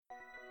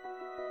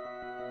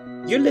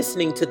You're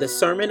listening to the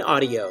sermon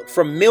audio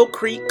from Mill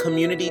Creek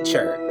Community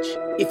Church.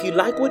 If you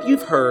like what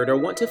you've heard or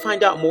want to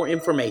find out more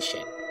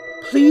information,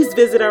 please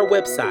visit our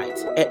website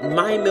at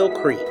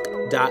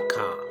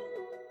mymillcreek.com.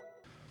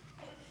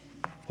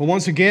 Well,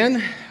 once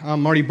again,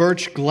 I'm Marty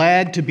Birch,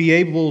 glad to be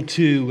able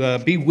to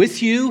be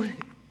with you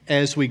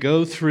as we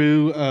go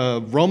through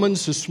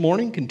Romans this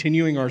morning,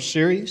 continuing our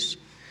series.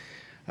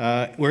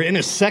 We're in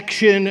a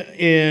section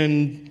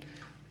in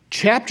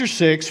chapter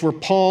 6 where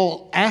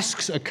Paul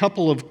asks a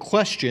couple of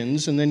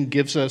questions and then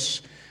gives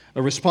us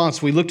a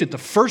response. We looked at the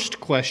first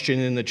question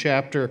in the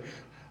chapter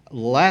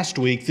last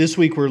week. This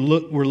week we're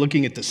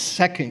looking at the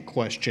second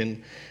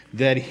question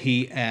that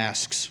he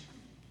asks.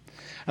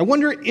 I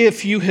wonder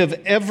if you have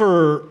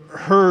ever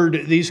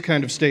heard these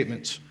kind of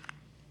statements.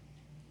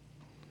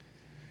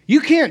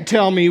 You can't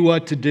tell me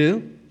what to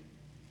do.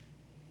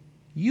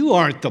 You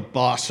aren't the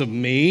boss of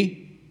me.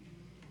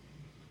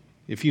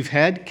 If you've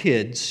had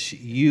kids,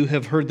 you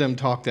have heard them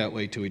talk that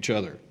way to each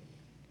other.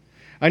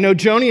 I know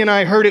Joni and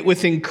I heard it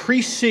with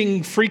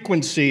increasing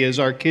frequency as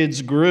our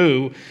kids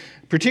grew,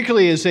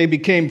 particularly as they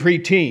became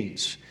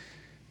preteens.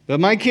 But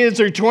my kids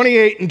are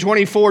 28 and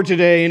 24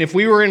 today, and if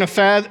we were in a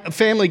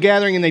family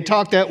gathering and they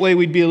talked that way,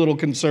 we'd be a little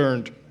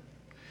concerned.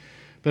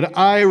 But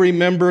I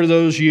remember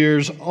those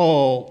years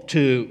all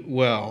too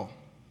well.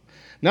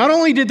 Not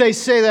only did they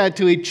say that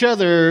to each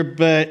other,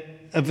 but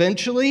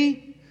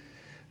eventually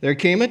there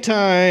came a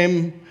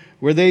time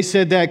where they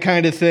said that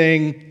kind of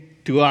thing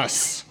to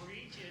us.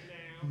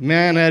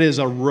 Man, that is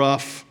a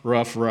rough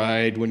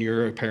ride when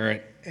you're a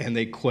parent and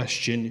they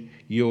question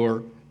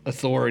your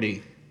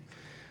authority.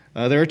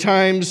 There are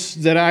times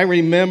that I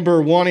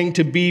remember wanting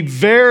to be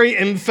very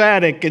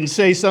emphatic and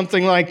say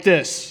something like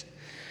this.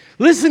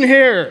 Listen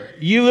here,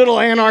 you little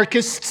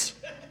anarchists.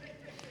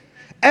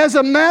 As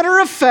a matter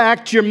of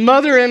fact, your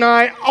mother and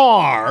I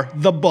are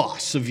the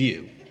boss of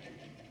you.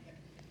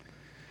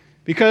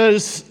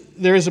 Because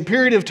there is a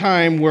period of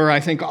time where I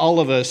think all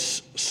of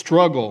us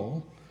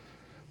struggle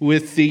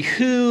with the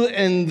who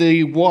and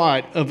the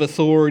what of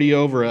authority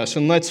over us.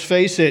 And let's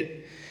face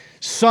it,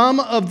 some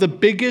of the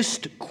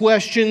biggest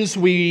questions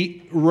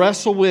we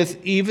wrestle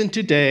with even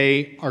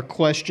today are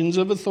questions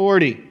of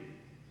authority.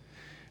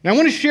 Now, I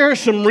want to share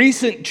some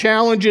recent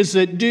challenges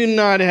that do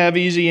not have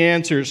easy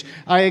answers.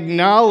 I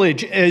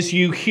acknowledge as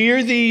you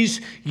hear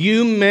these,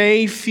 you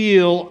may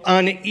feel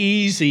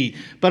uneasy,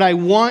 but I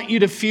want you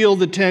to feel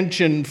the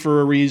tension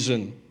for a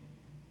reason.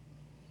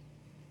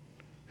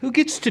 Who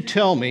gets to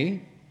tell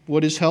me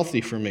what is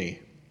healthy for me?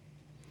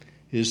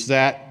 Is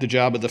that the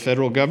job of the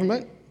federal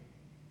government,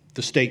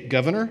 the state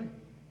governor,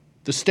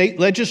 the state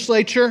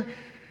legislature,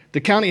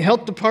 the county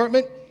health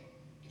department,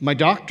 my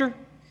doctor?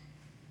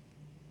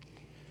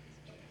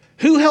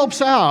 Who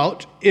helps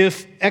out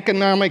if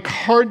economic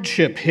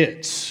hardship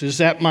hits? Is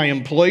that my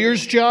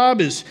employer's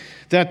job? Is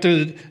that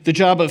the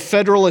job of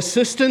federal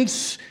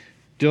assistance?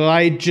 Do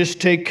I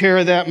just take care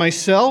of that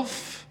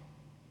myself?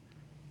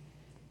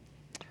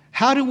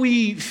 How do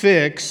we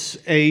fix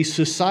a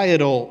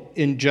societal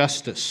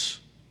injustice?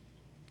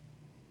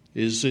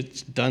 Is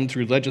it done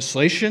through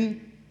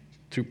legislation,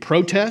 through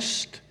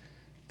protest,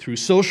 through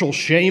social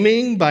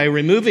shaming, by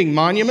removing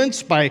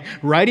monuments, by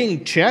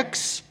writing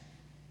checks?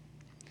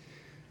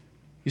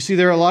 You see,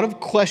 there are a lot of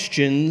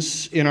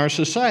questions in our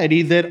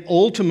society that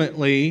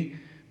ultimately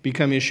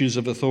become issues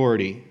of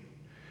authority.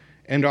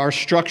 And our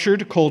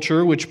structured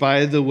culture, which,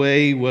 by the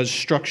way, was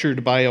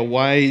structured by a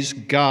wise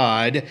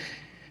God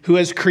who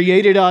has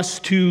created us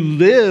to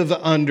live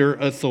under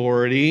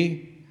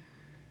authority,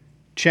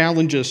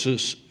 challenges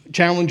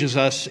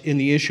us in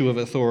the issue of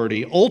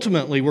authority.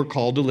 Ultimately, we're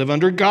called to live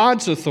under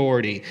God's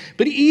authority.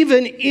 But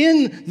even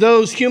in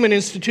those human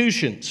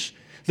institutions,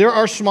 there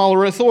are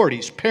smaller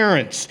authorities: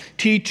 parents,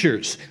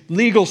 teachers,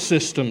 legal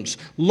systems,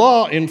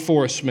 law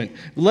enforcement,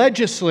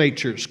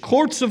 legislatures,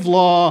 courts of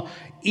law,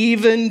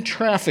 even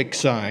traffic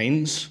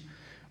signs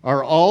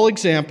are all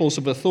examples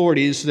of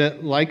authorities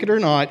that, like it or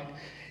not,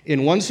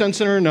 in one sense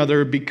or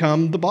another,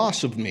 become the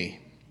boss of me,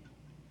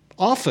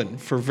 often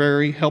for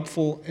very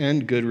helpful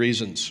and good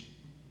reasons.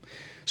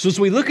 So as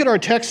we look at our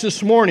text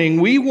this morning,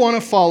 we want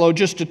to follow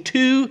just a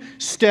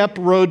two-step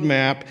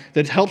roadmap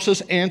that helps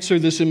us answer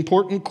this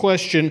important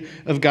question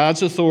of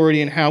God's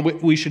authority and how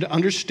we should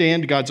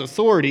understand God's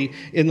authority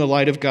in the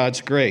light of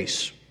God's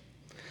grace.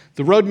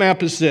 The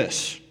roadmap is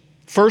this.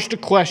 First, a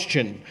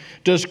question.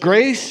 Does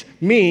grace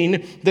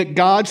mean that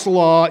God's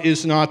law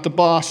is not the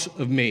boss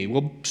of me?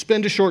 We'll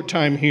spend a short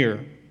time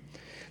here.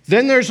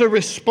 Then there's a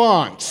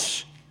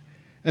response.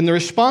 And the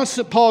response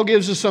that Paul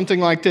gives is something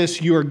like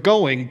this: you are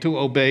going to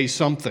obey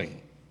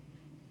something.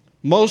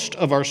 Most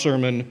of our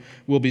sermon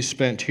will be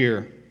spent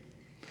here.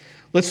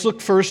 Let's look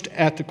first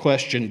at the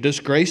question: does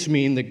grace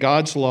mean that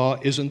God's law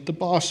isn't the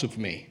boss of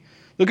me?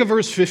 Look at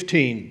verse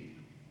 15.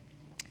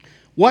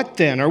 What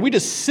then? Are we to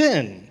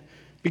sin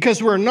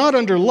because we're not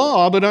under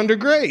law but under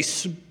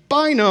grace?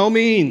 By no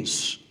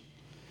means.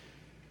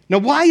 Now,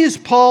 why is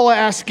Paul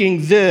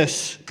asking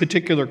this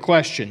particular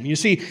question? You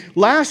see,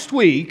 last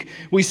week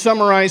we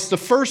summarized the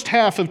first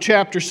half of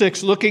chapter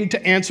 6 looking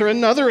to answer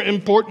another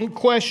important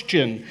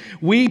question.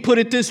 We put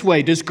it this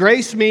way: does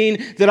grace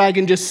mean that I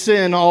can just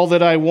sin all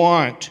that I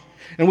want?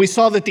 And we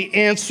saw that the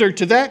answer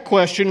to that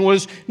question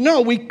was no,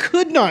 we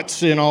could not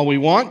sin all we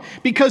want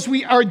because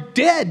we are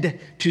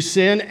dead to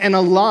sin and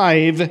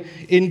alive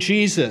in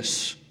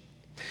Jesus.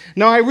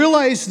 Now, I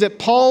realize that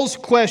Paul's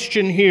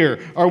question here,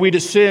 are we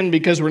to sin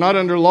because we're not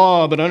under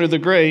law but under the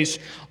grace,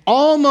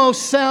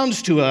 almost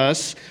sounds to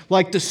us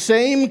like the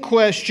same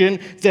question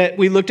that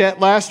we looked at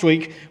last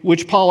week,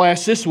 which Paul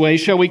asked this way: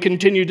 shall we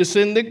continue to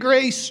sin that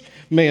grace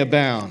may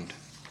abound?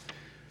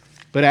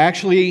 But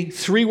actually,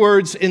 3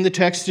 words in the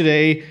text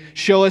today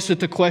show us that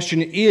the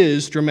question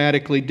is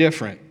dramatically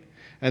different.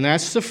 And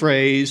that's the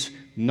phrase,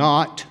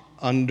 not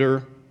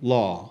under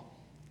law.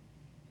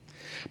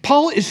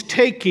 Paul is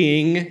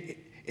taking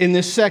in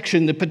this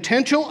section the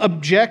potential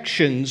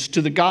objections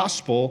to the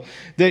gospel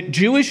that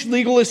Jewish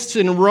legalists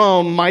in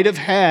Rome might have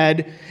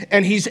had,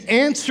 and he's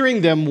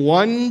answering them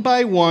one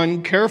by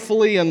one,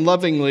 carefully and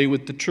lovingly,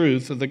 with the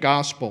truth of the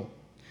gospel.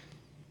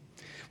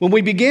 When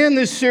we began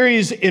this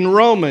series in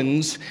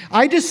Romans,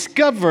 I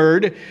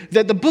discovered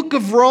that the book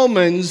of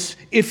Romans,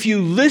 if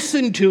you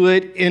listen to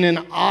it in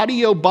an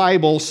audio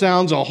Bible,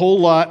 sounds a whole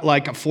lot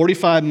like a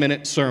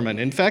 45-minute sermon.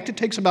 In fact, it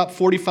takes about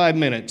 45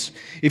 minutes.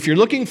 If you're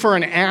looking for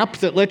an app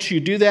that lets you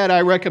do that,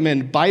 I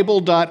recommend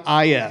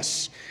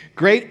Bible.is.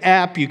 Great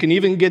app. You can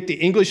even get the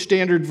English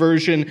Standard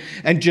Version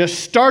and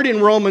just start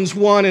in Romans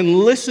 1 and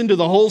listen to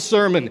the whole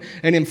sermon.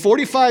 And in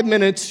 45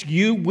 minutes,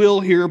 you will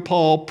hear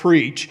Paul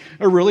preach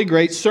a really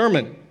great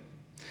sermon.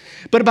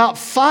 But about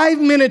 5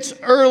 minutes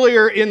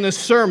earlier in the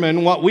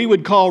sermon, what we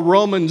would call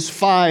Romans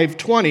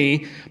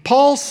 5:20,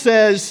 Paul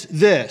says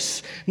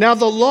this: now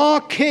the law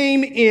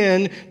came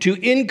in to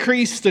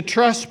increase the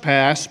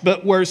trespass,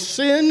 but where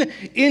sin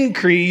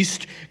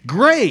increased,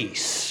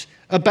 grace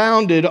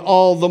abounded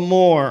all the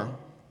more.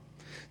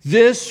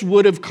 This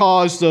would have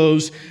caused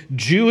those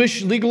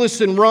Jewish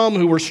legalists in Rome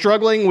who were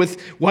struggling with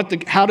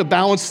how to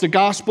balance the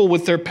gospel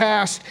with their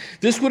past,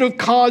 this would have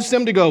caused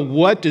them to go,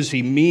 what does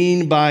he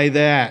mean by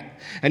that?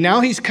 And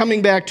now he's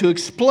coming back to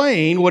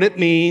explain what it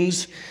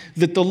means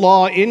that the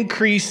law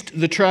increased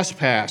the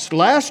trespass.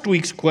 Last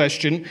week's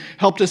question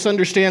helped us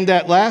understand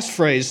that last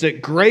phrase,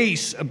 that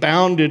grace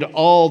abounded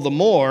all the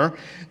more.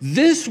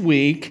 This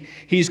week,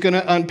 he's going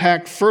to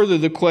unpack further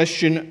the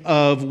question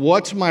of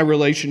what's my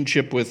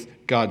relationship with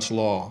God's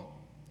law.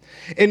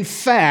 In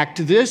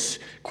fact, this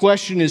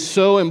question is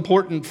so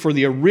important for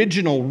the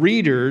original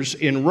readers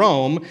in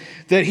Rome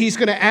that he's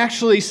going to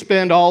actually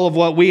spend all of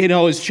what we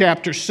know as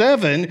chapter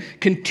 7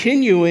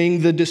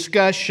 continuing the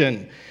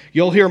discussion.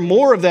 You'll hear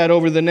more of that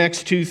over the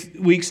next 2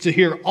 weeks to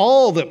hear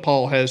all that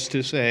Paul has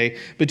to say.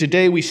 But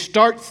today we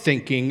start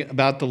thinking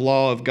about the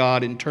law of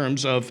God in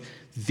terms of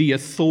the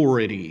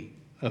authority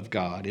of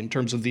God, in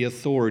terms of the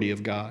authority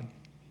of God.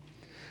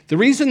 The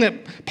reason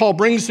that Paul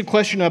brings the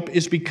question up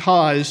is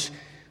because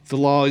the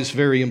law is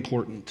very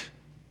important.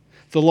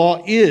 The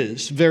law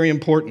is very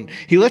important.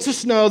 He lets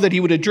us know that he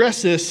would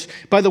address this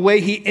by the way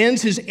he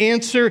ends his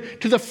answer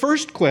to the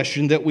first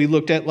question that we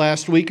looked at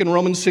last week in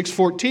Romans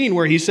 6:14,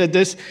 where he said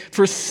this: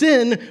 for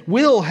sin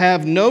will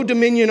have no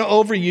dominion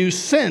over you,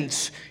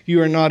 since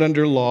you are not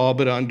under law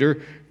but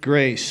under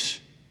grace.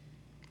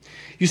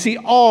 You see,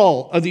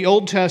 all of the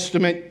Old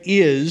Testament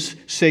is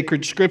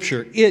sacred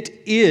scripture.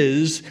 It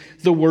is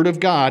the Word of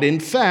God.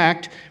 In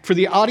fact, for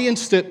the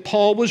audience that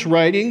Paul was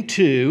writing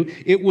to,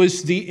 it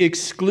was the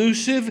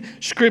exclusive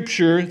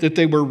scripture that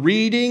they were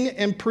reading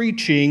and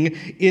preaching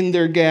in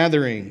their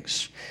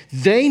gatherings.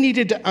 They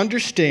needed to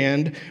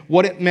understand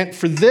what it meant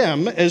for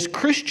them as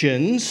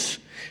Christians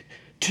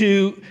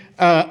to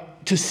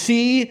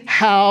see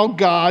how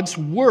God's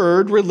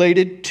word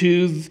related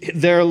to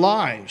their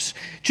lives.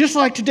 Just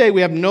like today,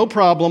 we have no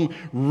problem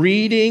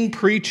reading,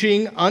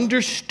 preaching,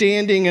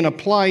 understanding, and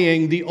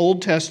applying the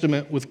Old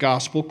Testament with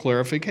gospel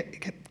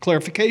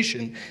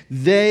clarification.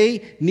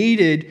 They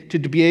needed to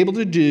be able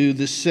to do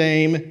the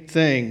same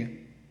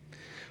thing.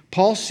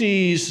 Paul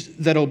sees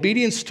that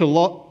obedience to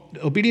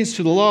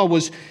the law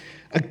was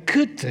a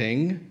good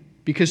thing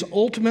because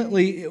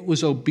ultimately it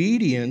was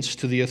obedience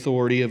to the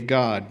authority of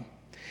God.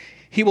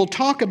 He will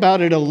talk about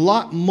it a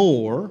lot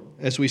more,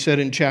 as we said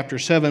in chapter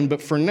 7,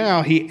 but for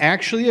now, he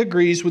actually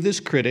agrees with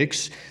his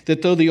critics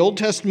that though the Old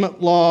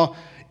Testament law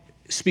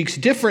speaks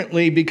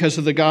differently because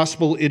of the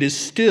gospel, it is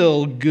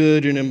still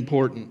good and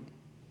important.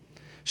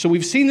 So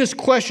we've seen this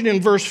question in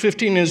verse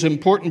 15 is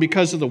important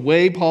because of the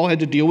way Paul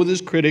had to deal with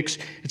his critics.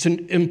 It's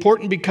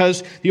important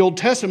because the Old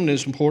Testament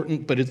is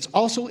important, but it's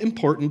also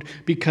important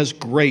because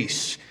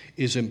grace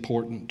is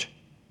important.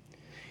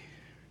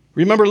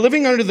 Remember,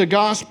 living under the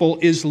gospel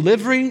is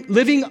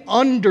living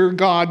under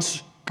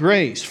God's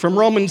grace. From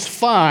Romans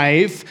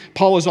 5,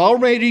 Paul has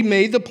already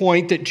made the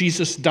point that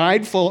Jesus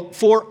died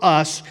for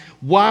us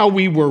while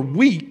we were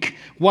weak,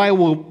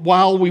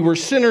 while we were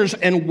sinners,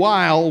 and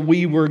while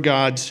we were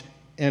God's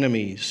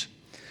enemies.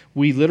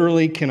 We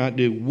literally cannot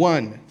do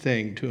one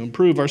thing to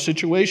improve our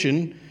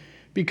situation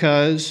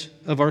because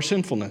of our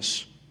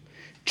sinfulness.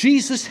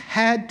 Jesus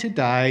had to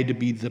die to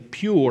be the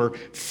pure,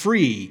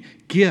 free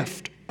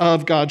gift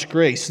of God's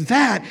grace.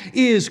 That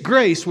is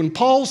grace. When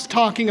Paul's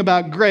talking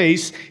about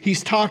grace,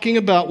 he's talking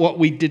about what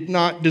we did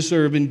not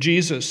deserve in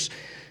Jesus.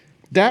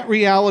 That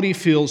reality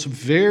feels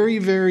very,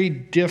 very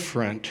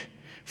different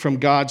from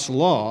God's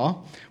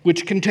law,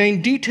 which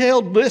contained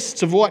detailed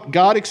lists of what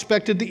God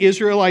expected the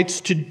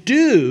Israelites to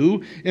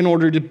do in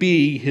order to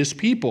be his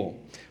people.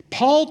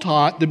 Paul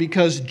taught that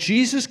because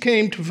Jesus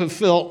came to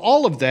fulfill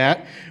all of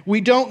that,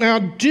 we don't now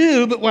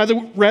do, but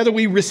rather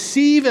we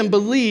receive and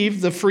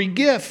believe the free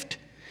gift.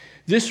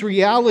 This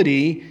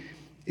reality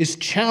is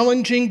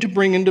challenging to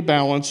bring into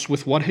balance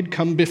with what had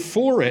come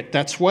before it.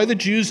 That's why the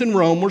Jews in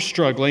Rome were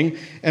struggling,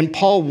 and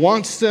Paul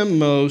wants them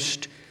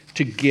most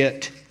to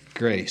get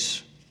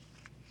grace.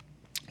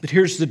 But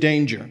here's the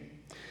danger.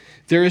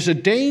 There is a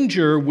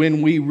danger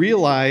when we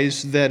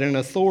realize that an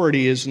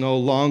authority is no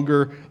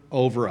longer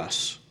over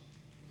us.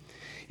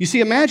 You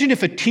see, imagine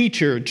if a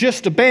teacher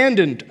just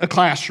abandoned a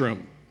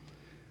classroom,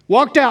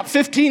 walked out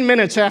 15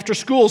 minutes after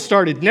school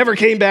started, never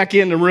came back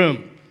in the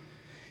room.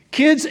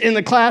 Kids in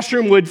the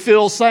classroom would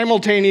feel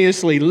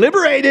simultaneously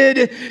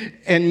liberated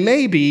and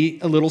maybe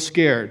a little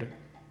scared.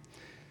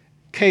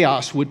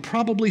 Chaos would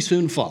probably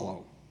soon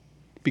follow,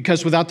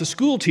 because without the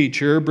school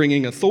teacher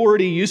bringing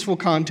authority, useful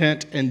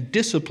content, and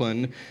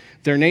discipline,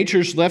 their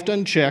natures left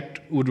unchecked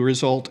would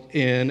result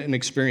in an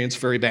experience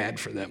very bad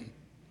for them.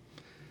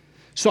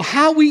 So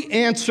how we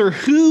answer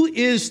who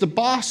is the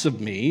boss of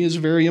me is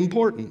very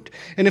important.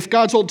 And if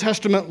God's Old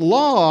Testament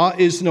law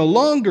is no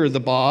longer the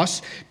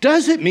boss,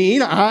 does it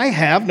mean I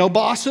have no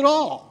boss at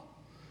all?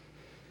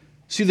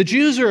 See, the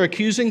Jews are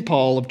accusing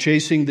Paul of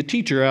chasing the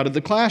teacher out of the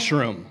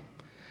classroom.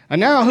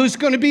 And now who's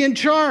going to be in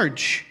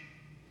charge?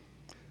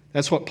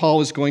 That's what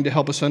Paul is going to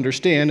help us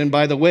understand. And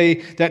by the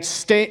way,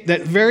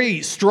 that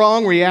very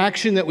strong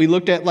reaction that we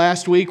looked at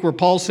last week where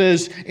Paul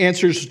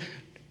answers,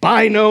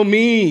 by no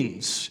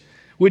means,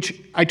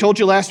 which I told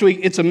you last week,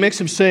 it's a mix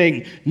of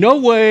saying, no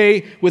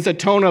way, with a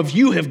tone of,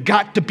 you have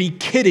got to be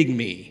kidding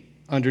me,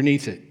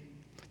 underneath it.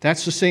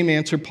 That's the same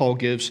answer Paul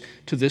gives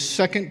to this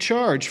second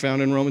charge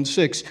found in Romans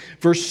 6.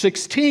 Verse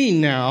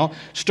 16 now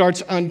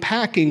starts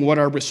unpacking what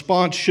our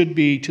response should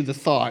be to the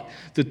thought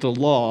that the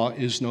law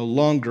is no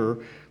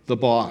longer the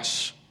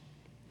boss.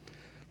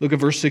 Look at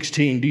verse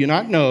 16. Do you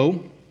not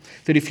know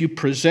that if you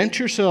present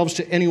yourselves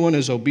to anyone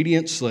as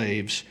obedient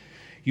slaves,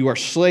 you are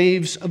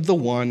slaves of the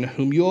one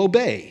whom you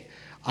obey,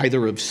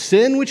 either of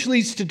sin which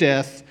leads to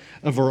death,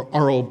 of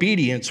our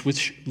obedience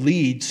which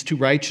leads to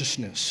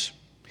righteousness?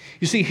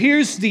 You see,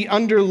 here's the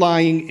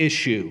underlying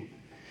issue.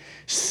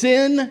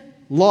 Sin,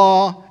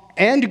 law,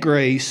 and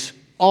grace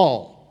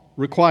all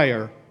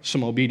require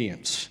some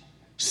obedience.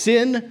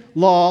 Sin,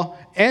 law,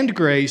 and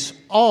grace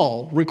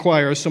all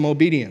require some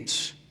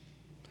obedience.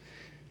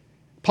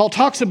 Paul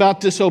talks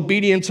about this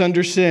obedience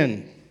under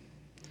sin.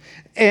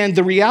 And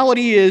the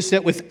reality is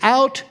that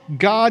without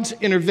God's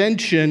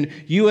intervention,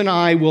 you and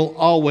I will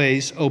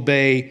always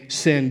obey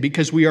sin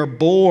because we are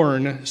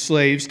born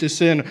slaves to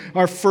sin.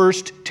 Our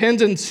first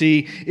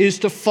tendency is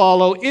to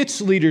follow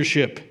its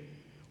leadership.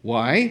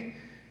 Why?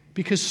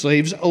 Because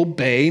slaves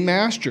obey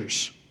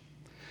masters.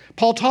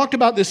 Paul talked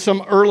about this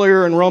some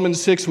earlier in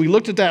Romans 6. We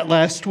looked at that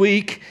last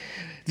week.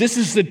 This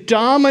is the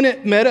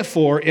dominant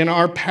metaphor in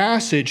our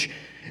passage.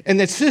 And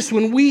that's this: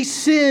 when we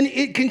sin,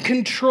 it can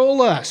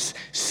control us.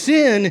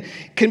 Sin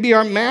can be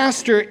our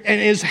master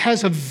and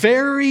has a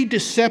very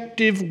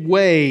deceptive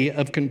way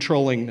of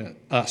controlling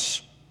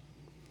us.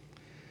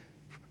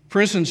 For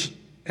instance,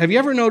 have you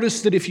ever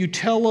noticed that if you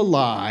tell a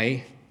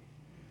lie,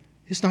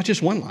 it's not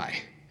just one lie?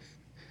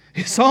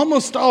 It's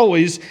almost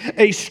always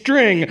a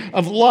string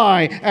of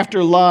lie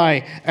after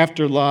lie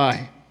after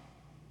lie.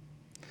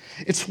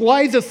 It's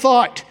why the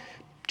thought,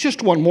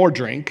 just one more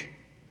drink,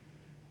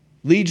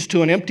 leads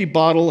to an empty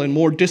bottle and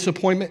more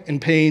disappointment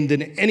and pain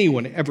than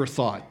anyone ever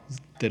thought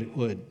that it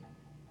would.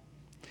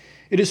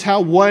 It is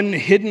how one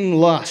hidden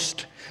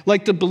lust,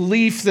 like the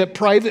belief that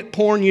private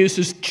porn use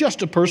is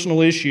just a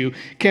personal issue,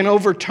 can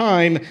over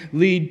time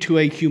lead to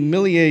a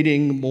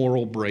humiliating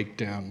moral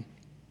breakdown.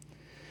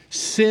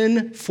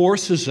 Sin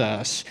forces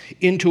us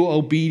into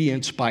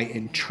obedience by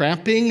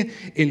entrapping,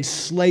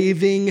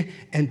 enslaving,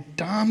 and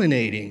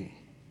dominating.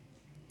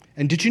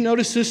 And did you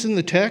notice this in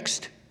the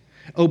text?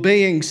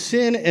 Obeying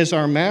sin as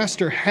our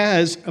master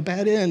has a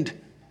bad end: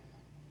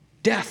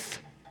 death.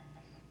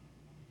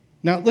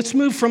 Now, let's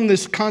move from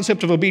this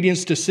concept of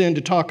obedience to sin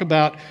to talk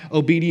about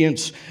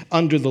obedience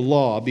under the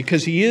law,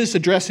 because he is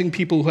addressing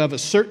people who have a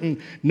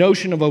certain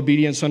notion of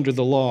obedience under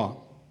the law.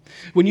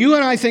 When you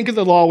and I think of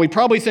the law, we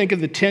probably think of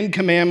the Ten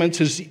Commandments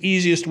as the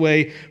easiest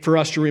way for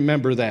us to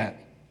remember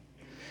that.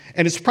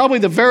 And it's probably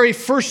the very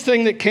first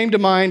thing that came to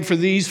mind for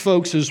these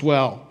folks as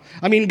well.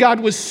 I mean,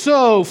 God was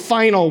so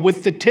final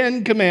with the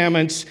Ten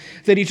Commandments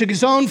that he took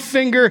his own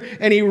finger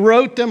and he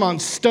wrote them on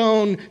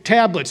stone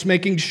tablets,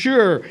 making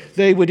sure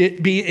they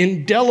would be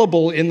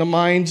indelible in the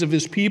minds of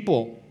his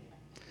people.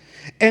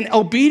 And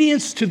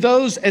obedience to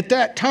those at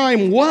that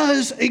time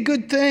was a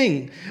good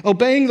thing.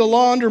 Obeying the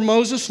law under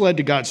Moses led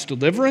to God's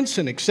deliverance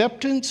and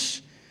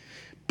acceptance,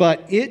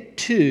 but it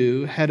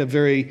too had a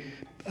very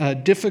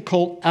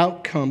difficult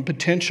outcome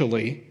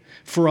potentially,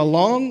 for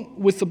along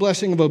with the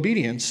blessing of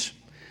obedience,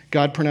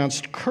 God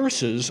pronounced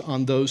curses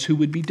on those who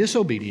would be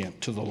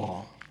disobedient to the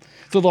law.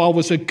 The law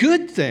was a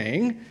good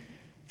thing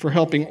for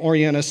helping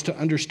orient us to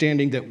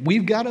understanding that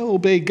we've got to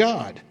obey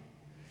God.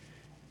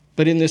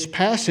 But in this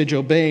passage,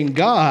 obeying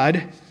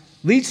God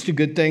leads to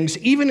good things,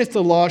 even if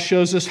the law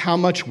shows us how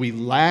much we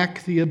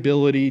lack the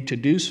ability to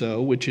do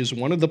so, which is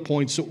one of the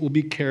points that will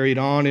be carried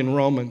on in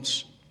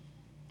Romans.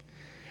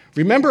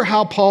 Remember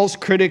how Paul's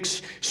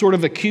critics sort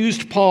of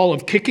accused Paul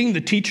of kicking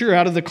the teacher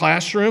out of the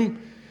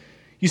classroom?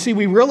 You see,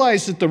 we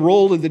realize that the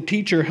role of the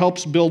teacher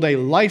helps build a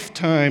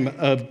lifetime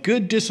of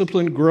good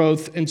disciplined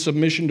growth and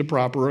submission to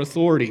proper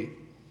authority.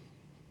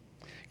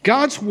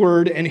 God's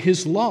word and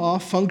his law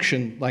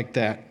function like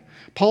that.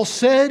 Paul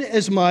said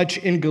as much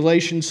in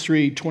Galatians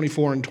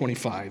 3:24 and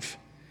 25,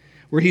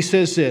 where he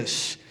says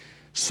this,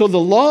 "So the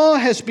law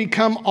has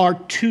become our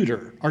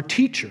tutor, our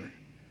teacher,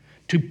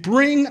 to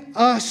bring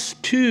us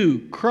to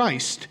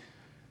Christ."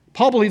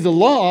 Paul believed the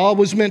law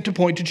was meant to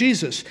point to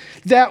Jesus,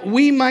 that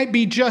we might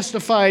be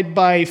justified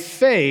by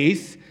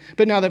faith,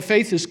 but now that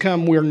faith has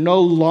come, we're no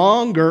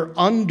longer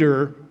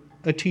under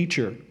a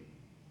teacher.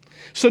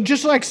 So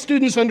just like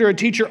students under a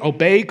teacher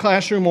obey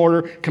classroom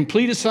order,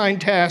 complete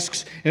assigned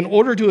tasks in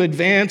order to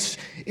advance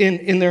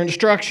in their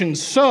instructions,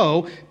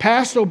 so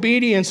past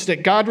obedience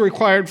that God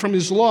required from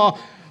his law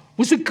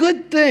was a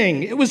good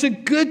thing. It was a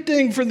good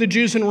thing for the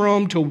Jews in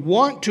Rome to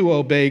want to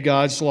obey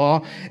God's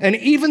law. And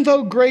even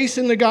though grace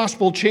in the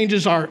gospel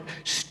changes our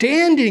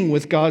standing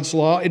with God's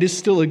law, it is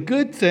still a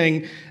good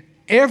thing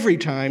every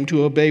time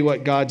to obey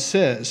what God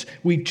says.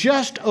 We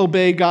just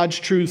obey God's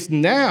truth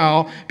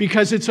now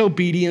because it's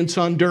obedience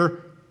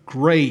under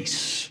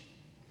grace.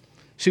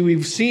 See,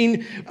 we've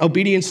seen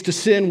obedience to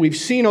sin. We've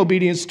seen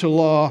obedience to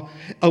law.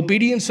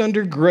 Obedience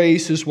under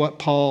grace is what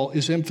Paul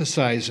is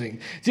emphasizing.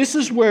 This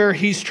is where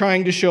he's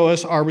trying to show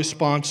us our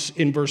response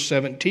in verse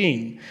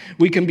 17.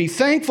 We can be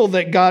thankful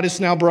that God has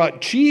now brought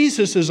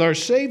Jesus as our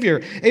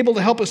Savior, able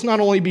to help us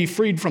not only be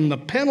freed from the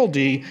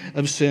penalty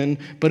of sin,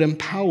 but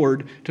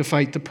empowered to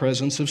fight the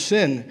presence of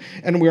sin.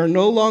 And we are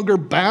no longer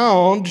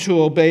bound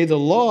to obey the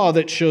law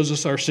that shows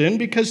us our sin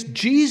because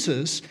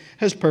Jesus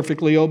has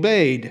perfectly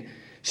obeyed.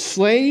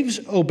 Slaves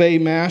obey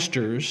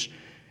masters,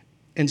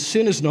 and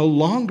sin is no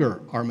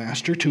longer our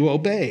master to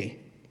obey.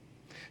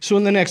 So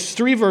in the next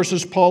 3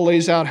 verses, Paul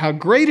lays out how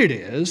great it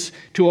is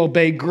to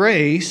obey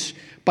grace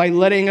by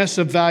letting us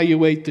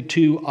evaluate the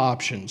 2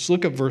 options.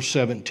 Look at verse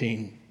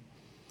 17.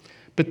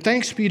 "But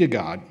thanks be to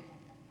God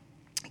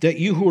that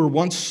you who were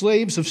once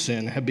slaves of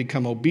sin have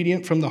become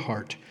obedient from the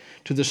heart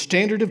to the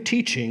standard of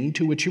teaching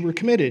to which you were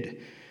committed.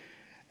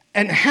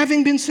 And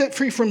having been set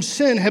free from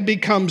sin, have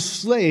become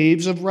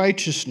slaves of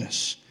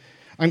righteousness."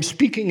 I'm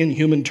speaking in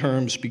human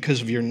terms because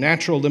of your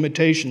natural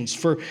limitations.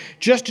 For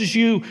just as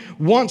you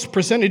once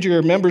presented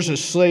your members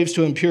as slaves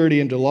to impurity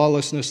and to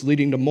lawlessness,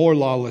 leading to more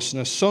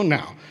lawlessness, so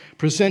now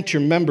present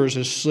your members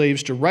as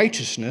slaves to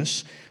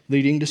righteousness,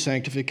 leading to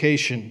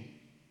sanctification.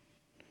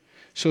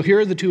 So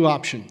here are the 2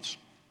 options.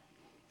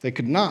 They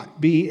could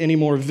not be any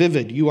more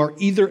vivid. You are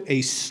either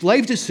a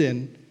slave to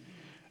sin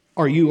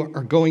or you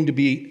are going to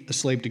be a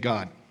slave to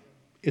God.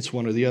 It's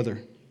one or the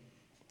other.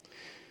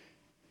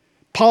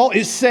 Paul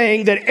is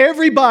saying that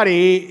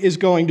everybody is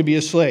going to be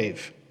a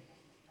slave.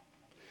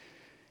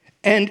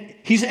 And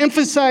he's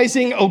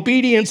emphasizing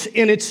obedience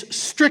in its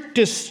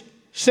strictest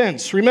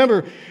sense.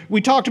 Remember, we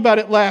talked about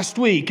it last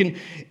week, and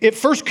it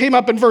first came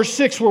up in verse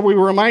 6 where we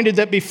were reminded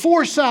that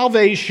before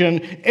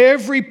salvation,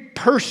 every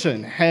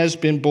person has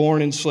been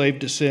born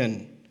enslaved to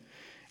sin.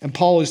 And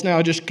Paul is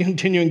now just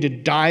continuing to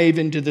dive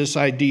into this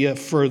idea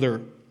further.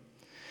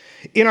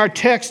 In our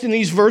text, in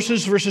these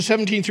verses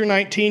 17 through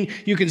 19,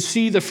 you can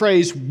see the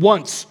phrase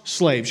once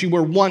slaves. You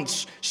were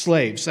once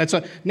slaves. That's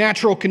a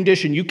natural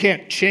condition. You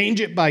can't change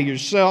it by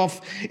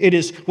yourself. It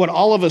is what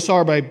all of us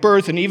are by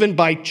birth and even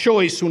by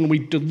choice when we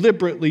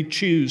deliberately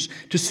choose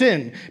to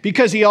sin.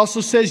 Because he also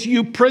says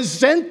you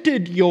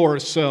presented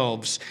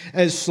yourselves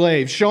as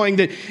slaves, showing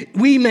that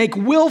we make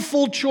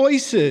willful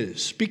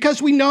choices.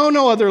 Because we know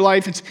no other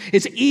life,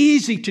 it's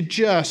easy to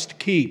just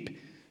keep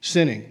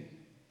sinning.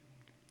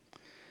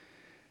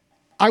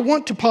 I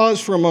want to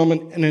pause for a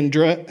moment and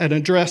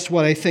address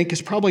what I think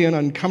is probably an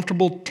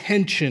uncomfortable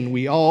tension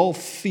we all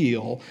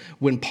feel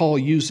when Paul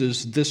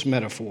uses this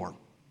metaphor.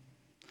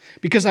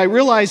 Because I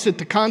realize that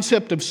the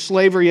concept of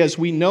slavery as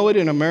we know it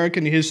in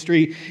American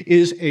history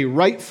is a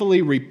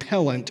rightfully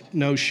repellent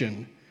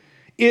notion.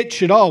 It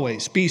should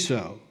always be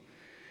so.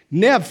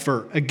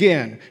 Never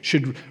again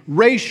should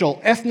racial,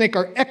 ethnic,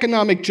 or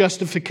economic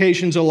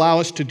justifications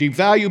allow us to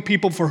devalue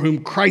people for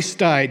whom Christ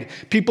died,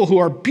 people who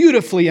are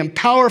beautifully and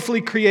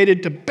powerfully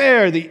created to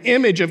bear the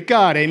image of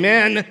God.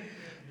 Amen?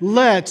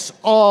 Let's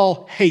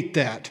all hate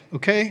that,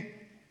 okay?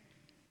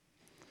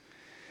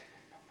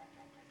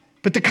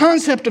 But the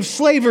concept of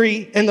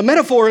slavery and the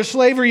metaphor of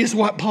slavery is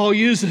what Paul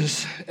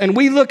uses. And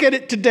we look at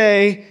it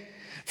today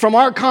from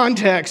our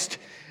context.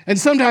 And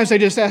sometimes I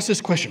just ask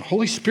this question,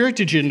 Holy Spirit,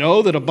 did you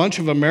know that a bunch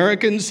of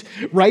Americans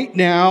right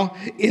now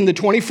in the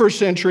 21st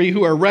century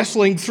who are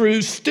wrestling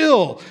through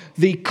still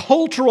the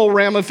cultural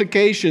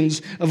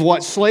ramifications of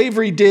what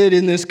slavery did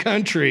in this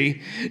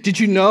country, did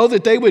you know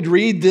that they would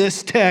read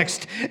this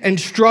text and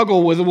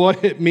struggle with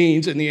what it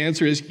means? And the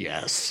answer is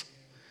yes.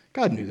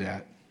 God knew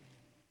that.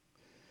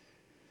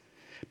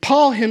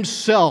 Paul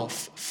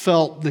himself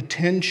felt the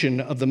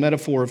tension of the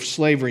metaphor of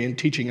slavery in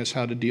teaching us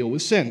how to deal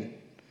with sin.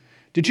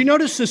 Did you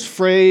notice this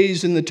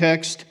phrase in the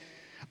text?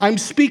 I'm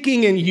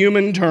speaking in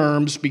human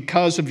terms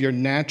because of your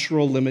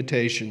natural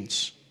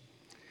limitations.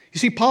 You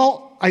see,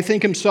 Paul, I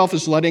think himself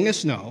is letting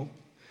us know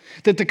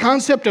that the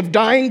concept of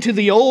dying to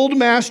the old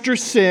master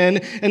sin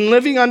and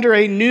living under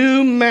a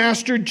new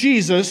master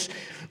Jesus,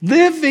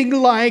 living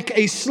like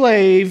a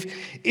slave,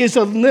 is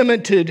a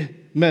limited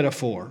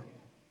metaphor.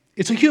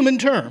 It's a human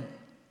term.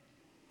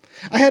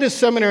 I had a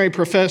seminary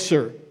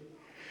professor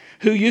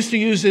who used to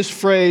use this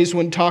phrase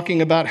when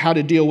talking about how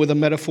to deal with a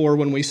metaphor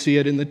when we see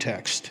it in the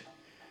text.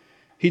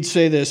 He'd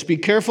say this, be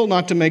careful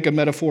not to make a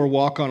metaphor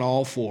walk on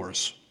all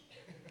fours.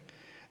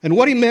 And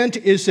what he meant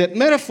is that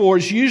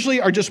metaphors usually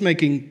are just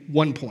making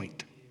one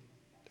point.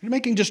 They're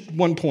making just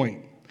one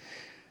point.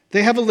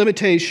 They have a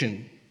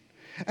limitation.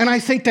 And I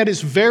think that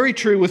is very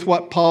true with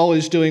what Paul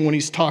is doing when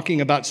he's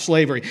talking about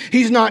slavery.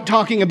 He's not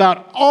talking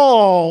about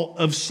all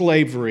of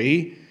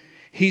slavery.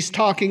 He's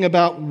talking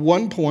about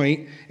one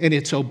point, and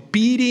it's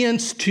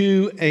obedience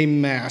to a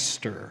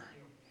master.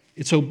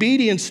 It's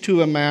obedience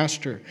to a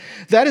master.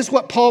 That is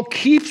what Paul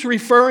keeps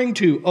referring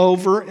to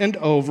over and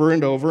over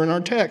and over in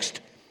our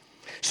text.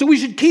 So we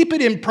should keep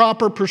it in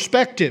proper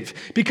perspective,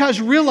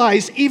 because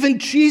realize even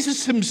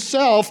Jesus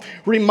himself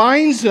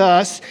reminds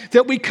us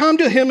that we come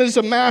to him as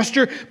a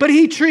master, but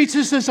he treats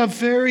us as a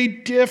very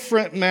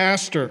different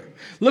master.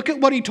 Look at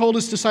what he told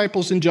his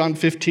disciples in John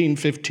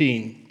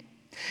 15:15.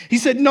 He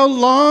said, no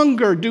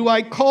longer do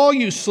I call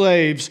you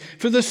slaves,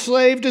 for the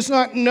slave does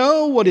not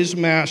know what his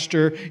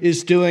master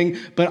is doing,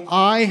 but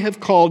I have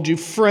called you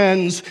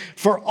friends,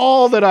 for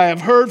all that I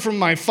have heard from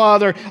my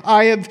Father,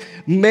 I have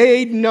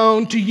made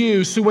known to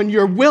you. So when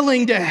you're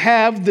willing to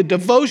have the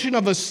devotion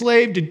of a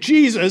slave to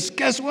Jesus,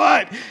 guess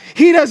what?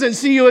 He doesn't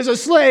see you as a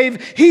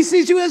slave, he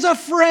sees you as a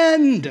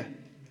friend.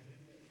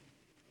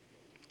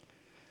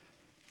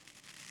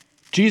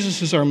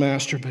 Jesus is our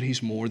master, but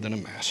he's more than a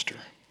master.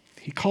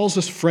 He calls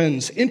us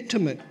friends,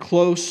 intimate,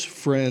 close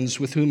friends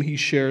with whom he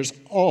shares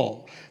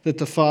all that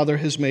the Father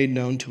has made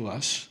known to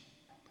us.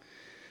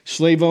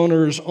 Slave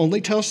owners only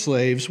tell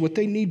slaves what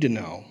they need to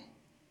know.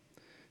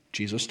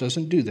 Jesus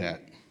doesn't do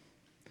that.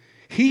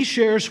 He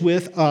shares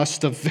with us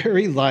the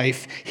very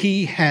life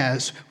he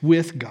has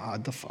with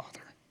God the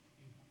Father.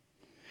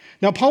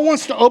 Now, Paul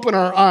wants to open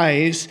our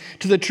eyes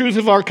to the truth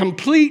of our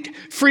complete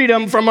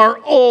freedom from our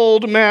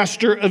old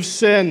master of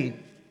sin.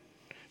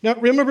 Now,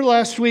 remember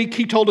last week,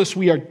 he told us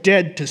we are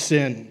dead to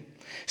sin.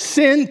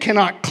 Sin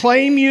cannot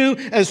claim you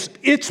as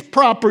its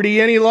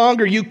property any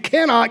longer. You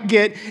cannot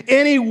get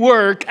any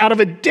work out of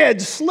a dead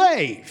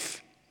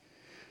slave.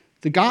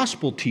 The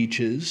gospel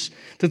teaches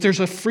that there's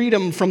a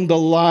freedom from the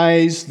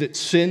lies that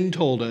sin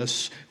told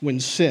us when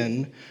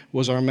sin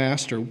was our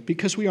master,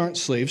 because we aren't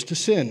slaves to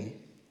sin.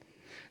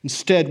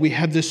 Instead, we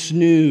have this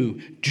new,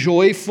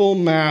 joyful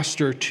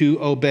master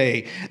to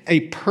obey,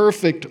 a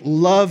perfect,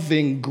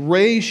 loving,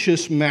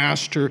 gracious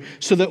master,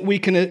 so that we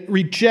can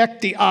reject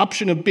the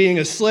option of being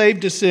a slave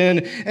to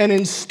sin and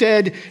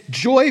instead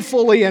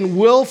joyfully and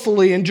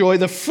willfully enjoy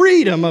the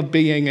freedom of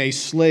being a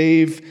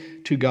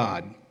slave to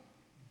God.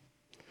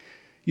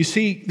 You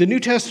see, the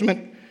New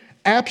Testament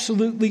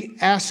absolutely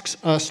asks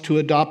us to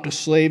adopt a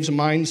slave's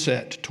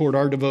mindset toward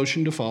our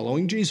devotion to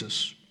following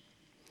Jesus.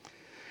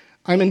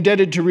 I'm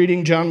indebted to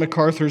reading John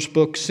MacArthur's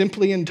book,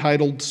 simply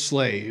entitled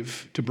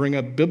Slave, to bring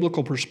a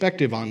biblical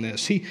perspective on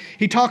this.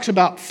 He talks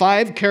about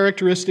 5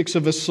 characteristics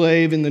of a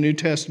slave in the New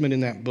Testament in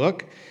that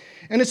book,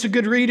 and it's a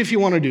good read if you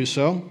want to do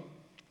so.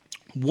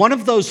 One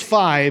of those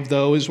 5,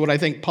 though, is what I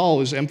think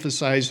Paul is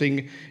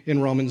emphasizing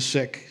in Romans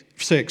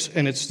 6,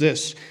 and it's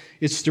this.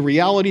 It's the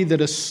reality that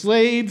a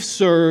slave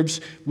serves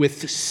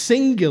with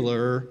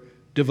singular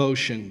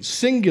devotion.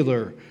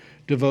 Singular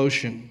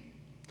devotion.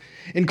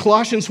 In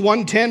Colossians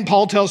 1:10,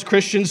 Paul tells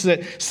Christians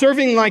that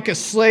serving like a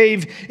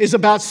slave is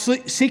about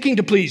seeking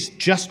to please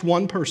just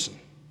one person.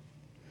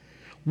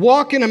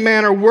 Walk in a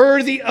manner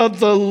worthy of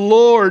the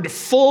Lord,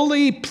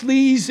 fully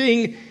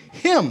pleasing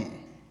him.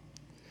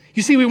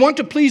 You see, we want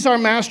to please our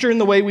master in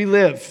the way we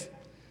live.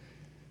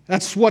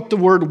 That's what the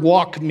word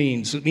walk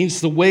means. It means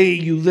the way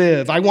you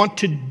live. I want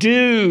to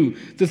do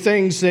the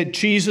things that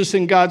Jesus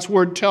and God's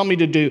word tell me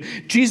to do.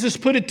 Jesus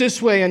put it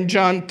this way in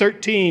John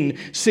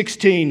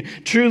 13:16.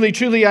 Truly,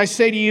 truly, I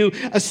say to you,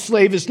 a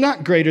slave is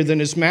not greater than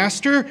his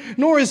master,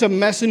 nor is a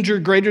messenger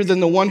greater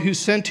than the one who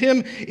sent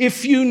him.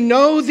 If you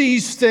know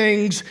these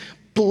things,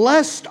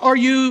 blessed are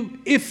you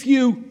if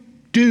you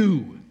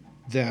do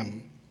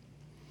them.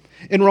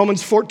 In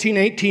Romans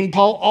 14:18,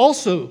 Paul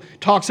also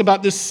talks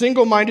about this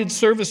single-minded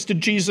service to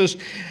Jesus,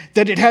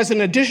 that it has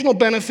an additional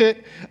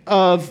benefit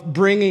of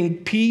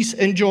bringing peace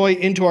and joy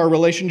into our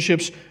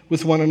relationships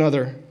with one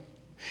another.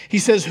 He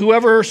says,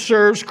 whoever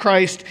serves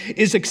Christ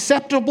is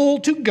acceptable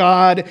to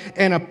God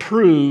and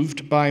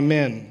approved by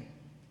men.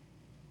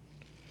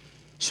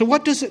 So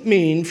what does it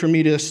mean for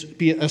me to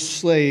be a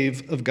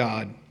slave of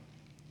God?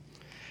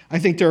 I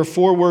think there are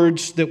 4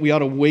 words that we ought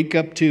to wake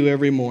up to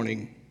every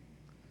morning.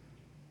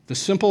 The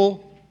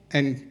simple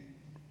and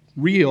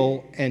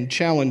real and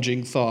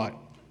challenging thought: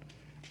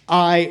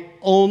 I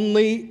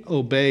only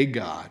obey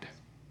God.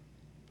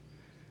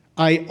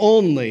 I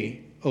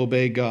only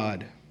obey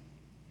God.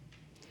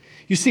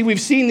 You see,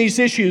 we've seen these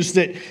issues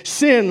that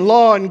sin,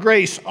 law, and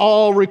grace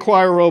all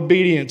require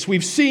obedience.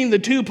 We've seen the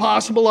 2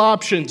 possible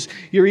options.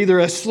 You're either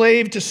a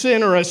slave to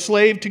sin or a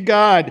slave to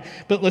God.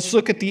 But let's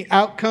look at the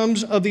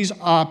outcomes of these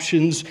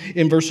options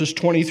in verses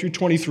 20 through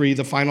 23,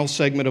 the final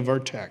segment of our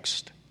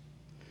text.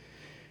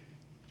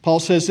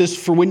 Paul says this,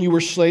 for when you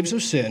were slaves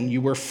of sin,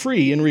 you were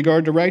free in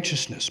regard to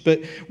righteousness.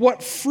 But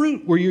what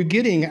fruit were you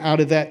getting out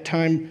of that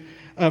time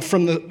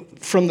from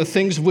the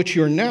things of which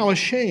you are now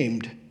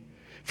ashamed?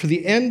 For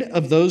the end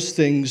of those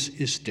things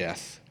is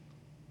death.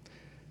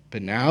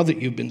 But now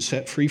that you've been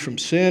set free from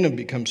sin and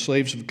become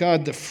slaves of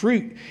God, the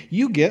fruit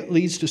you get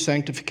leads to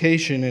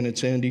sanctification and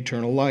its end,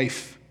 eternal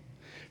life.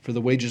 For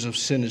the wages of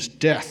sin is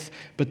death,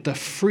 but the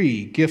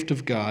free gift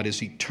of God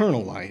is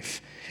eternal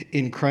life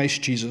in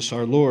Christ Jesus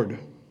our Lord.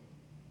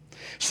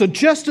 So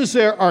just as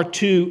there are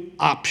 2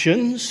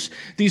 options,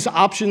 these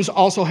options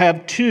also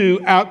have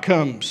 2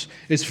 outcomes.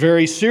 It's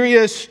very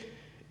serious.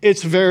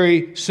 It's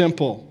very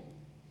simple.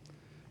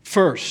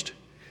 First,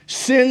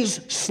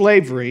 sin's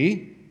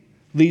slavery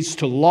leads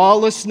to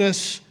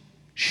lawlessness,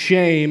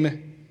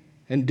 shame,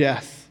 and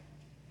death.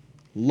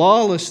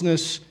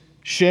 Lawlessness,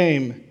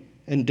 shame,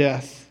 and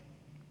death.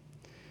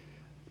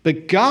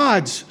 But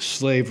God's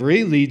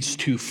slavery leads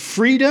to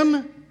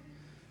freedom,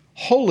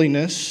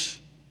 holiness,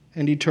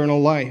 and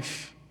eternal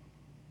life.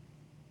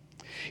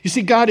 You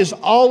see, God has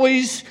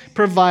always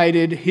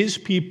provided his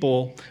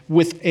people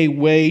with a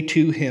way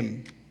to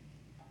him.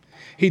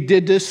 He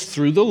did this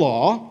through the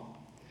law,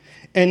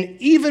 and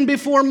even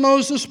before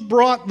Moses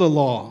brought the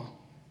law.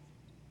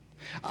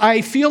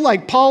 I feel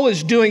like Paul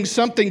is doing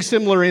something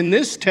similar in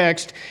this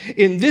text,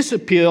 in this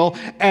appeal,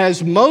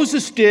 as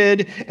Moses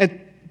did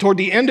toward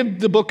the end of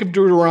the book of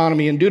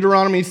Deuteronomy. In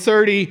Deuteronomy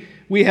 30,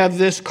 we have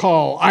this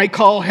call: I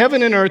call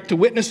heaven and earth to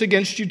witness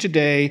against you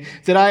today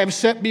that I have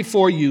set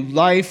before you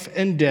life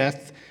and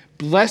death,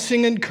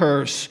 blessing and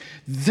curse.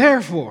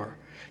 Therefore,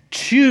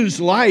 choose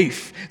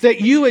life,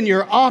 that you and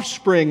your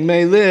offspring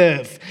may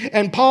live.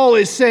 And Paul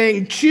is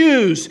saying,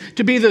 choose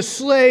to be the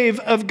slave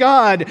of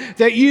God,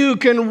 that you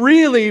can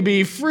really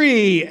be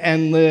free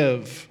and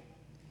live.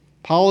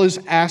 Paul is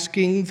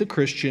asking the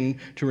Christian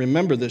to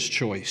remember this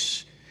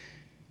choice.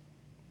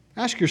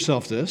 Ask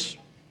yourself this: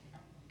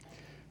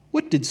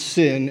 what did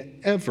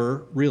sin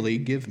ever really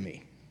give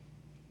me?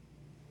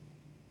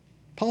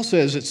 Paul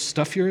says it's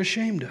stuff you're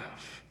ashamed of.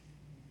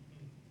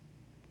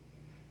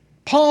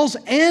 Paul's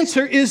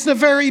answer is the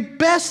very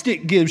best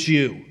it gives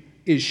you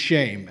is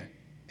shame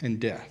and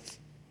death.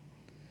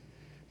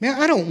 Man,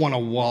 I don't want to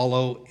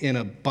wallow in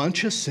a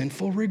bunch of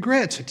sinful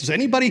regrets. Does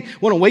anybody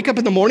want to wake up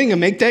in the morning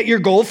and make that your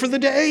goal for the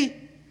day?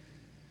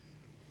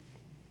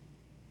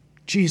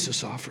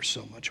 Jesus offers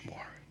so much more.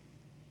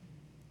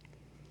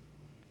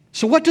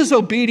 So what does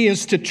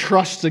obedience to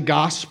trust the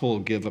gospel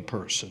give a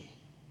person?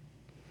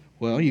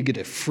 Well, you get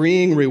a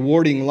freeing,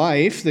 rewarding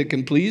life that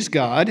can please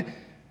God,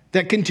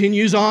 that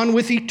continues on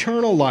with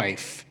eternal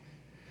life.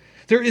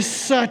 There is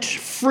such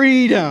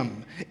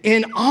freedom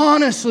in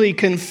honestly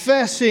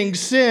confessing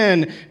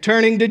sin,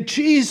 turning to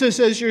Jesus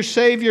as your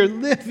Savior,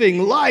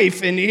 living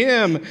life in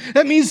Him.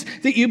 That means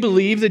that you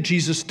believe that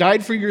Jesus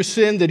died for your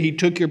sin, that He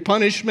took your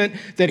punishment,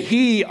 that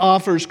He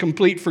offers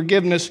complete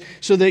forgiveness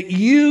so that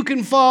you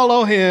can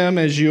follow Him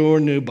as your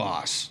new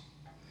boss.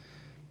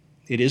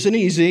 It isn't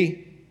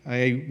easy.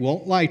 I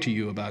won't lie to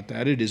you about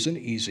that. It isn't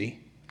easy.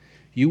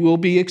 You will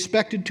be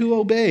expected to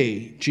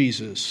obey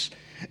Jesus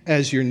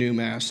as your new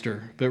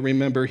master. But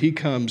remember, He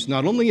comes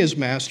not only as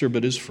master,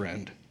 but as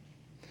friend.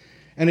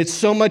 And it's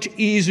so much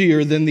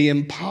easier than the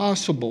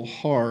impossible,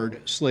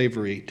 hard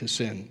slavery to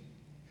sin.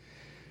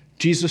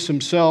 Jesus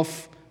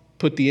Himself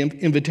put the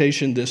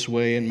invitation this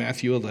way in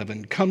Matthew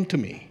 11. Come to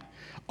me,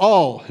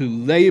 all who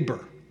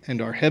labor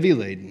and are heavy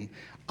laden.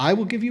 I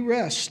will give you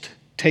rest.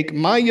 Take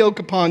my yoke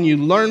upon you,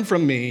 learn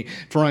from me,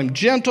 for I'm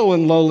gentle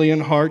and lowly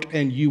in heart,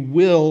 and you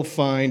will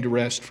find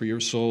rest for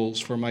your souls.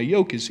 For my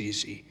yoke is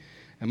easy,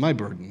 and my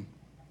burden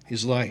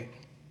is light.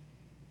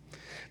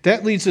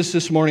 That leads us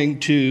this morning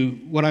to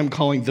what I'm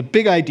calling the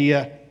big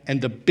idea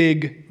and the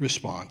big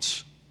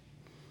response.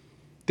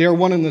 They are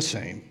one and the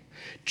same.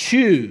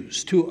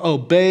 Choose to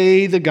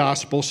obey the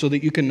gospel so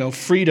that you can know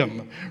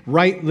freedom,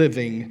 right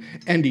living,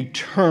 and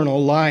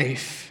eternal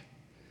life.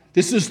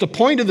 This is the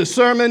point of the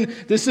sermon.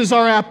 This is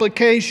our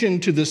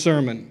application to the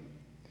sermon.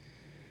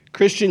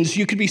 Christians,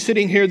 you could be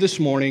sitting here this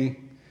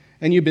morning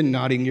and you've been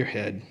nodding your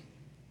head.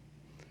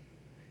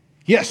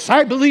 Yes,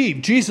 I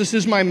believe Jesus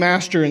is my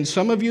master, and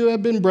some of you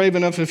have been brave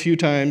enough a few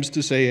times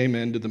to say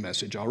amen to the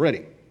message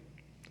already.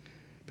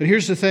 But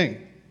here's the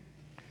thing,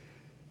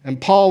 and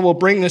Paul will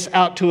bring this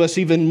out to us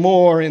even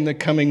more in the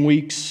coming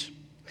weeks.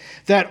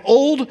 That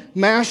old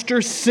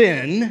master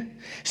sin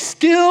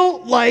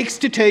still likes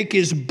to take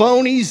his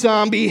bony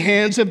zombie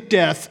hands of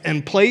death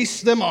and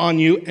place them on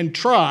you and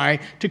try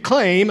to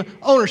claim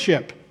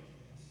ownership.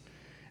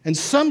 And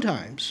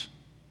sometimes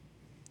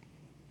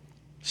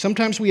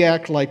we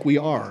act like we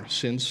are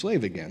sin's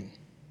slave again,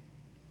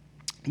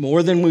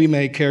 more than we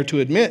may care to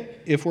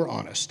admit if we're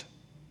honest.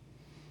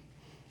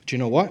 But you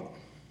know what?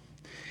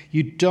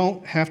 You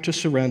don't have to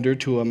surrender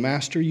to a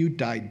master you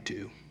died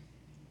to.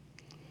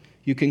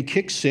 You can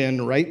kick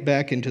sin right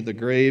back into the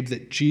grave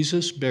that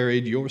Jesus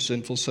buried your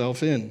sinful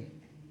self in.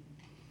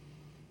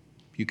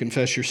 You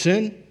confess your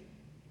sin.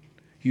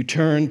 You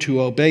turn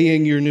to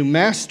obeying your new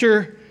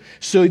master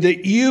so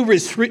that you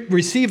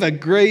receive a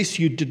grace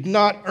you did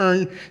not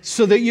earn,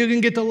 so that you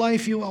can get the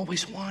life you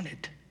always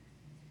wanted.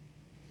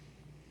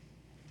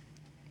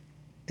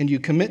 And you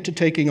commit to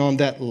taking on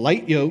that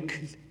light yoke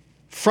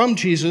from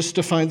Jesus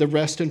to find the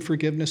rest and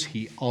forgiveness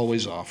he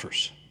always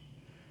offers.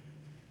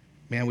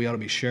 Man, we ought to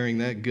be sharing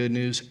that good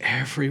news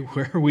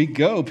everywhere we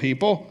go,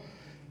 people.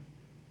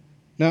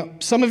 Now,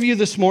 some of you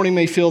this morning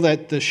may feel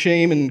that the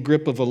shame and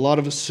grip of a lot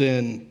of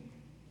sin,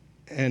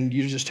 and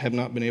you just have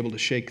not been able to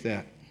shake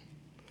that.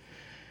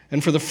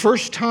 And for the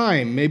first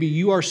time, maybe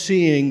you are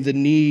seeing the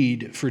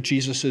need for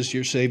Jesus as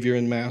your Savior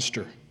and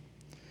Master.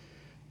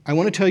 I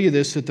want to tell you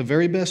this, that the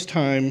very best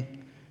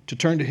time to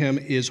turn to him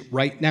is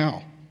right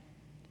now.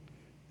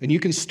 And you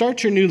can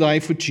start your new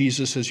life with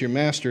Jesus as your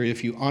master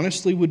if you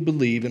honestly would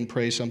believe and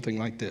pray something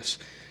like this.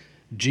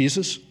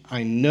 Jesus,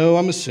 I know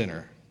I'm a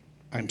sinner.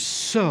 I'm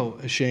so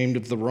ashamed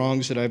of the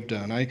wrongs that I've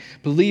done. I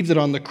believe that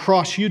on the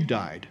cross you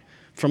died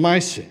for my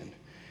sin,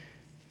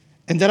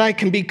 and that I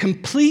can be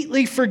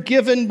completely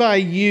forgiven by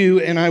you,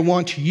 and I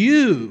want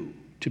you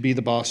to be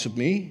the boss of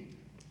me,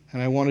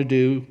 and I want to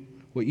do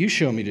what you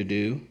show me to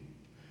do.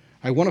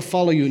 I want to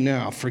follow you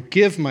now.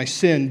 Forgive my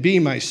sin, be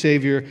my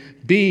Savior,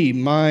 be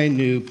my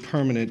new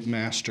permanent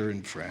master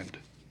and friend.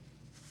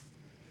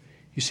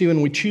 You see, when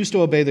we choose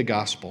to obey the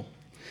gospel,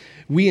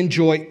 we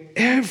enjoy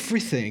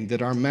everything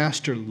that our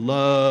master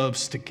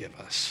loves to give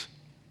us.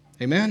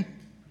 Amen?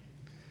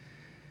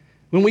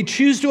 When we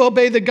choose to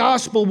obey the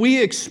gospel,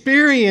 we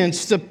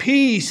experience the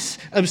peace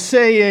of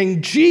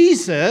saying,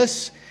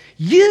 Jesus,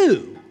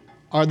 you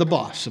are the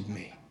boss of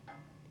me.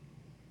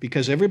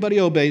 Because everybody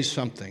obeys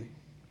something.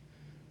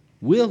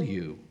 Will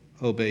you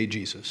obey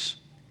Jesus?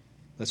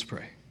 Let's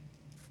pray.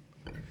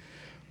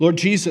 Lord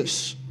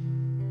Jesus,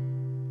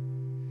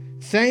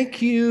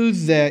 thank you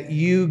that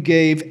you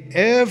gave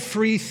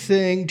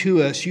everything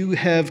to us. You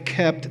have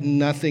kept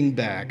nothing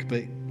back,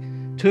 but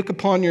took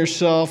upon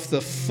yourself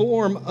the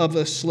form of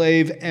a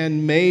slave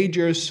and made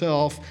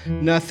yourself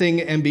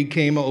nothing and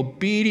became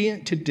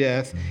obedient to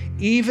death,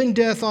 even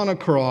death on a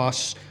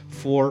cross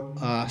for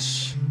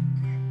us.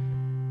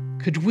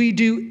 Could we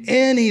do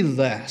any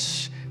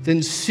less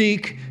than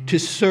seek to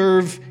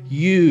serve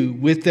you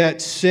with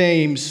that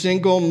same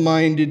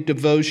single-minded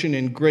devotion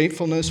and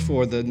gratefulness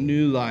for the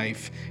new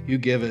life you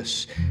give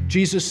us?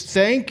 Jesus,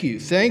 thank you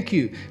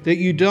that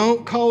you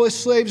don't call us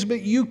slaves,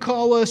 but you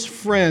call us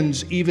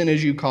friends, even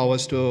as you call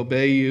us to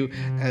obey you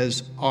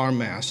as our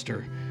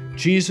master.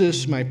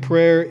 Jesus, my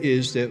prayer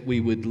is that we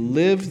would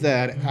live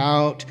that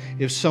out.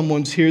 If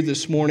someone's here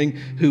this morning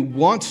who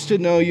wants to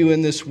know you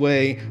in this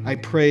way, I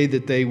pray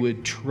that they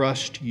would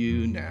trust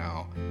you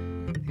now.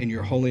 In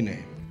your holy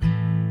name,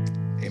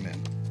 amen.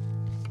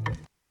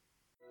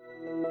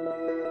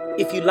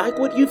 If you like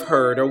what you've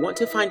heard or want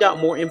to find out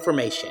more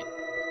information,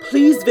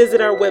 please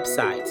visit our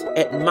website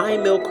at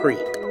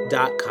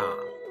mymillcreek.com.